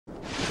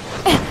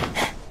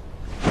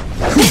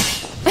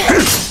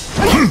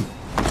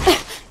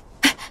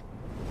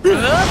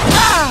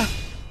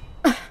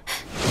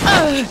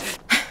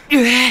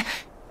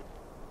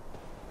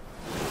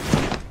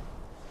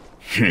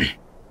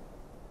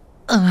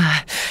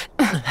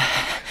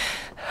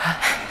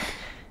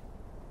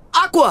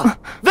Aqua!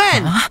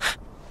 Ven!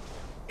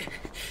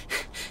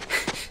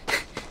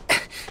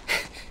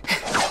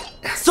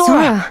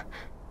 Sora!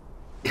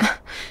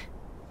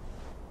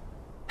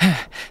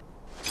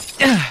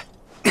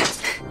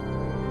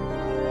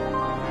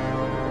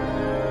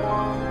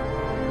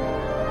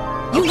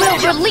 You will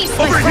release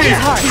my friend's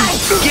heart!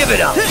 Give it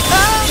up!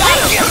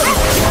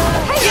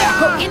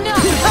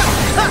 Enough!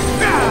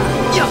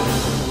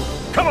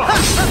 Come on!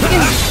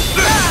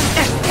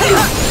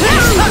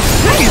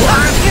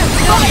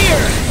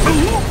 Fire!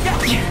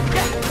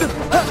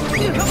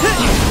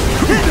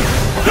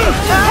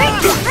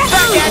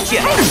 Back at you!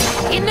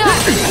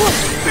 Enough!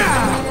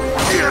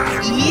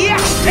 Yeah!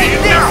 Take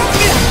this!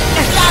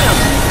 Got him!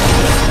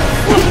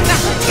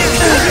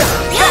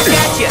 Back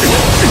at you!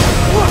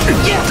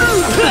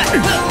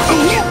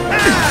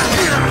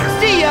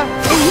 See ya!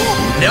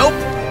 Nope!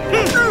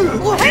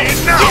 Got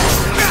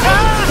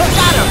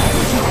him!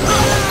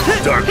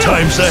 Dark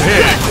times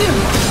ahead!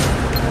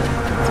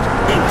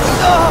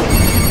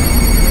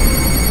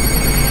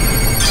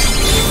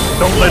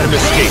 Don't let him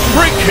escape!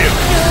 Break him!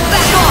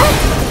 Back off!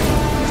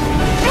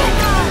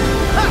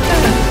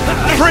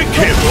 Break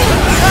him!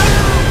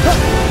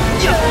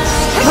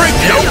 Break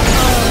him!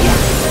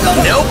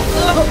 Nope!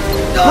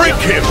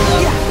 Break him!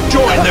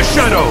 Join the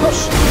shadows!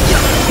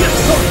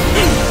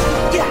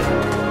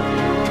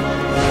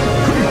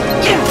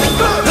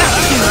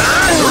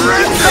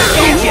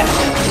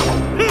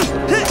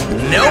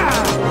 Nope!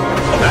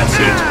 That's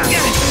it!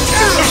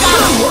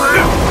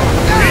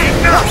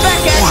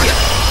 Back at you!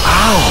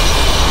 Ow!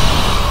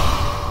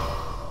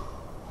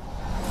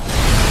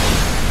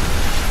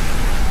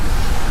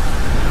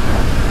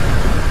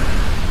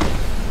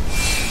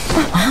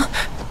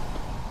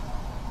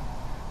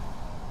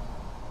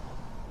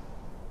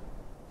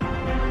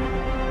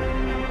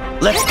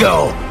 Let's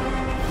go!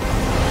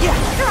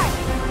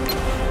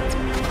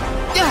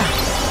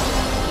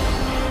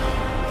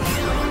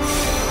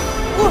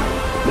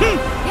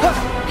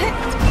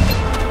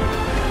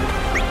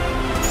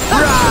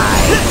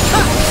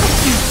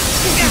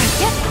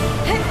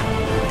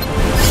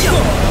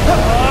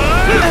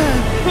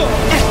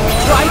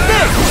 Try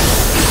this!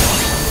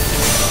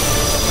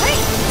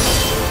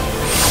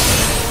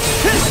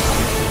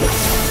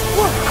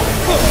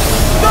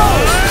 Go!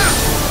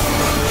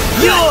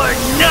 You're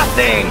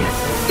nothing!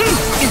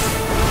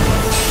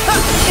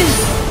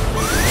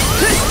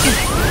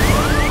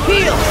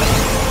 Heal!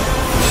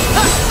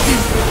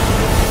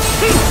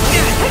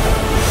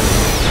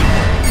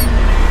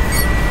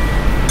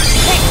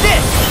 Take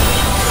this!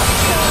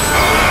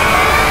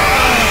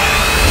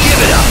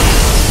 Give it up!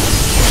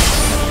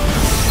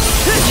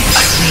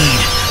 I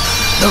need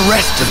the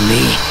rest of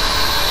me.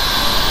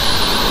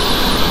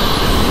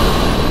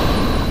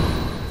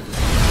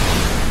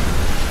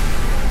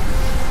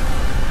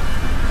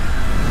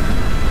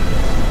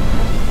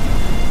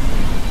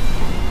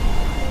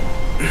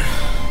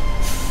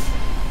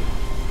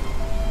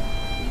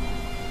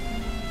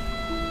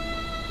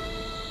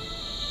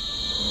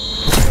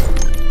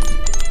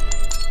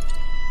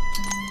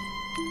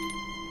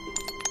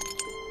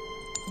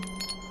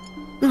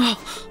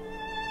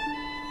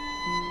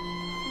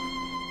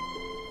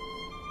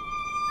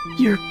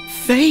 Your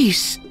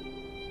face!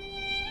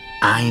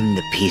 I'm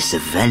the piece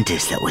of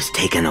Ventus that was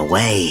taken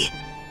away.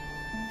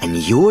 And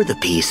you're the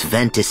piece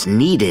Ventus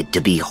needed to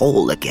be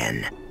whole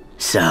again.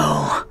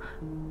 So,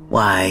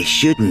 why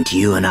shouldn't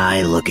you and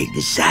I look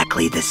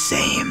exactly the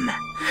same?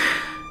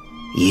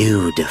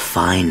 You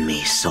define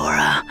me,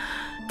 Sora,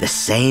 the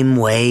same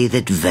way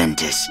that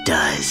Ventus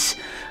does.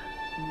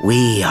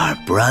 We are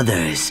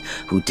brothers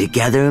who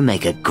together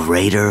make a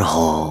greater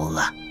whole.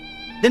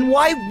 Then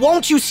why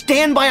won't you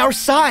stand by our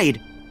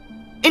side?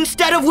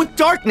 Instead of with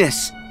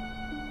darkness?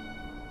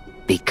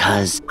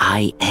 Because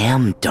I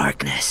am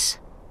darkness.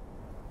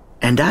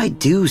 And I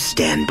do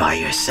stand by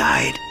your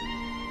side.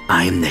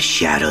 I'm the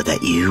shadow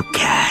that you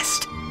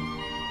cast.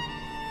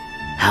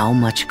 How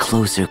much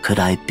closer could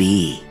I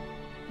be?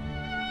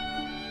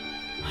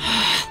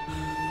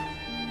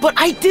 But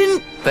I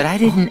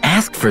didn't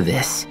ask for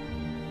this.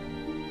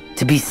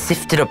 To be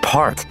sifted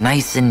apart,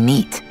 nice and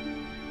neat.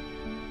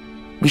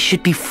 We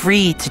should be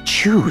free to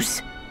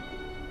choose.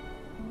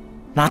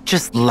 Not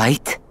just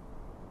light,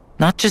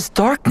 not just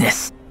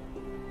darkness.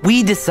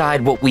 We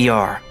decide what we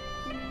are.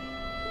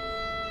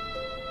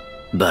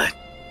 But,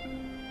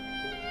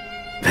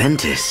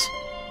 Ventus,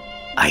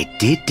 I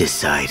did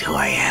decide who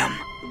I am.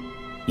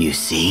 You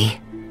see?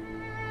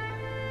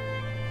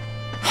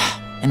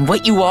 And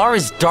what you are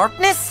is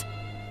darkness?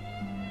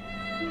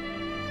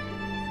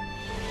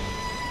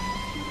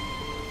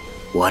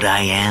 What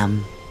I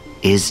am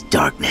is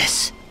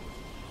darkness.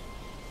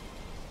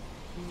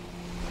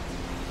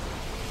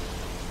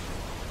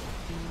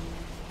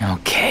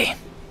 Okay.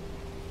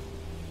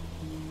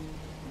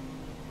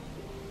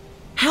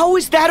 How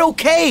is that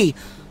okay?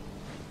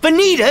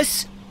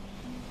 Vanitas?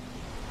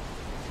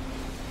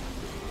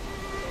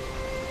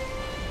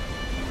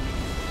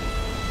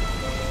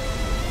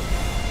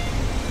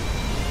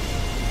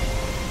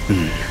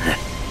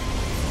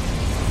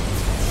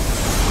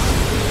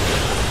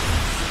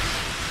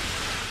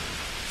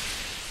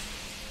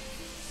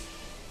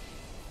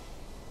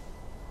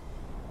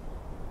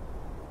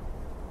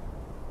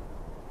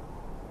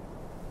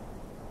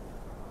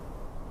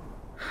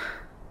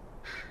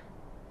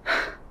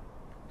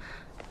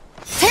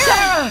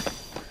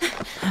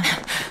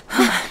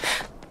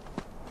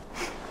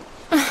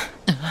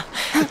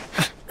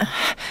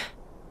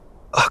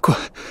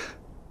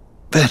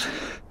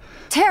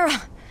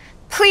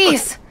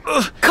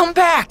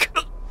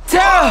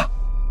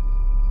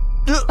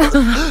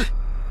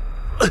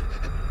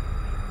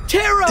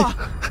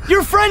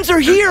 friends are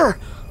here!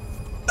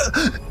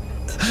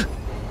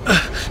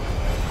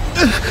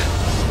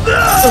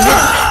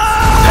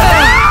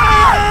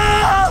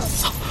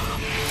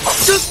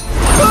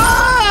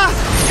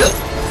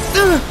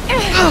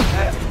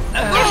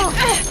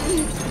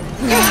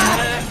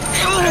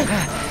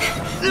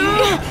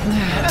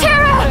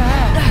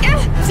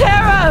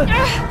 Terra!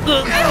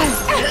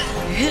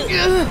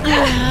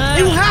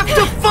 You have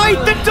to fight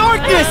the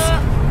darkness!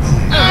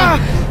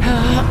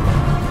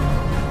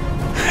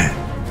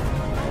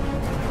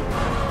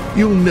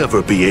 You'll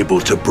never be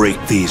able to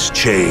break these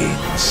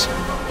chains.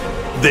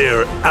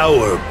 They're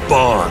our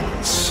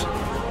bonds.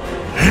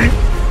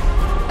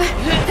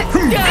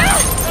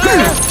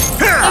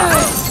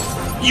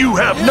 You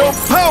have no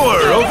power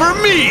over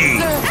me!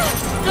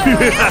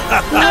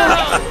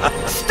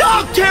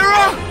 Stop,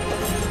 Terra!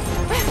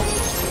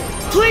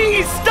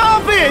 Please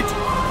stop it!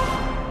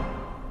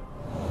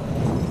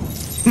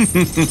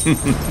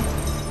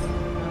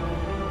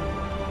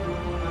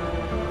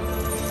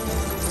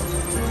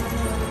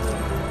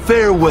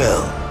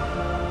 Farewell.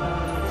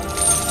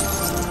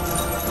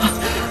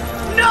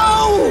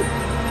 No!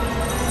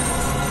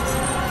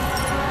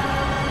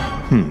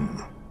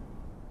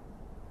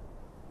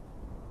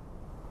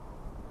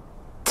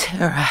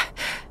 Terra,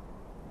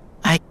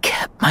 I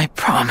kept my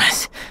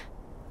promise.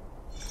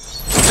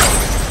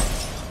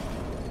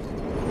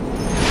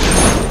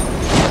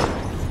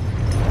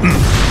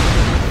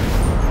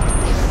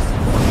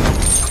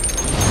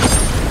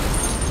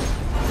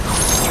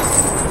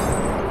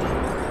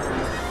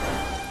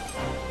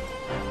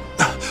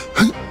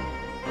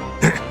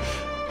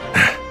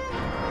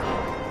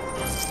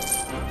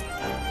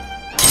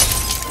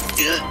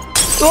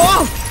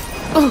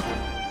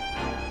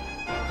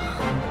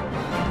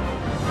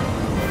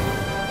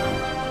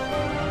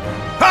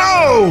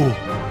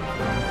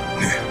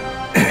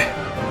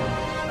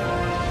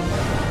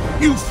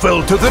 You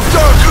fell to the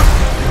dark!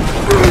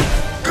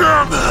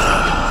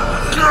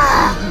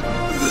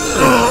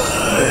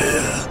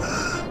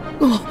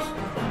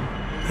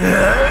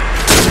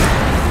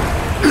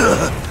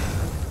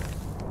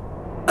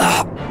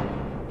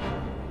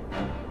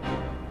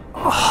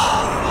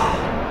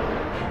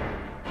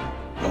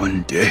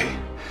 One day,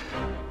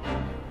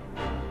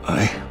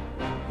 I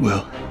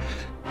will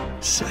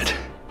set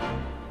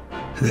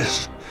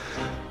this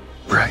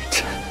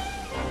right.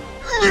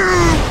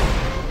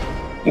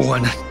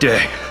 One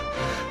day,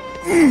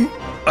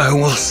 I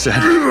will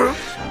set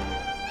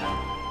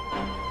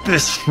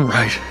this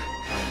right.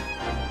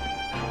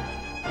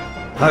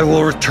 I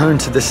will return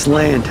to this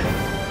land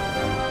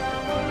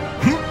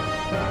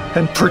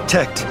and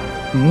protect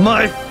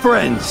my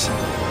friends.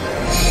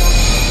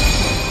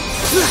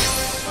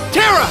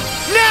 Terra,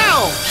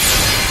 now!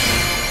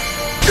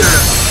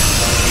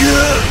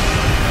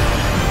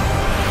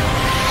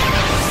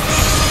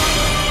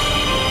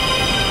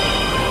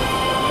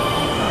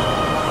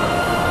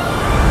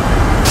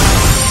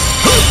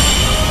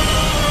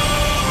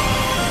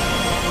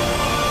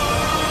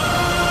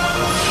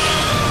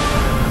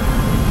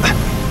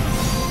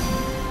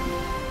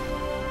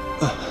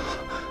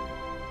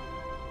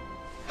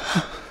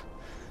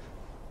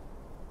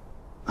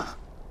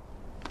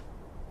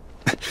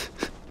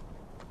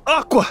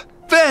 Aqua!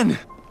 Ven!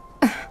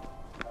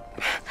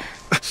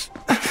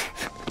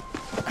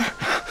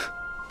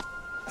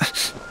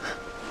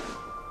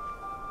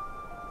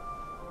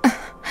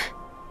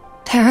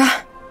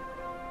 Terra?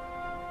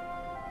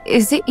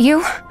 Is it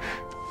you?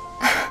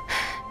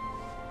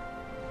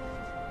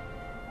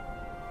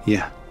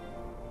 Yeah.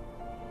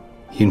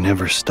 You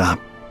never stop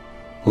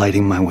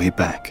lighting my way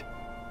back.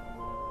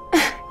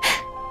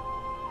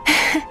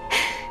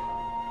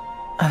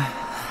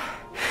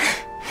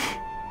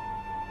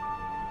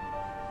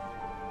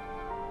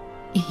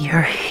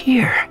 You're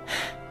here.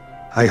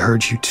 I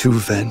heard you too,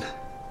 Ven.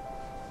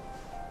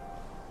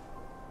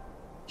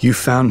 You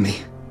found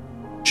me,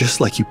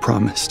 just like you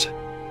promised.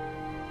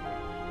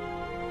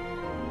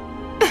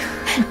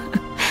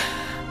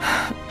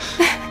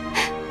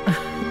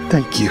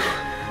 Thank you.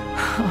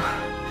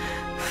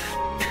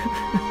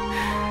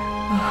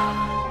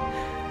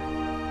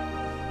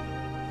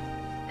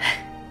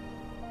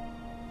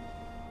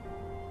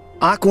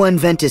 Aqua and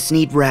Ventus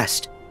need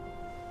rest.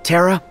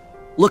 Terra,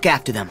 look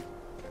after them.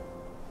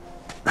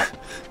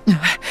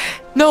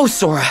 No,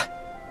 Sora.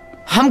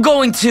 I'm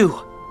going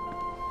to.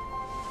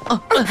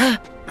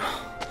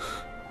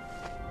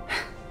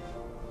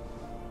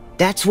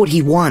 That's what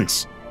he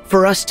wants.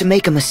 For us to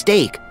make a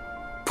mistake.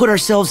 Put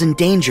ourselves in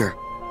danger.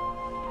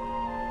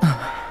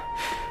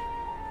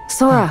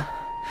 Sora,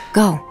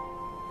 go.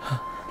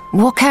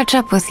 We'll catch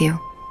up with you.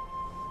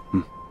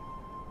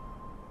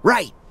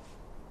 Right.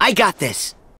 I got this.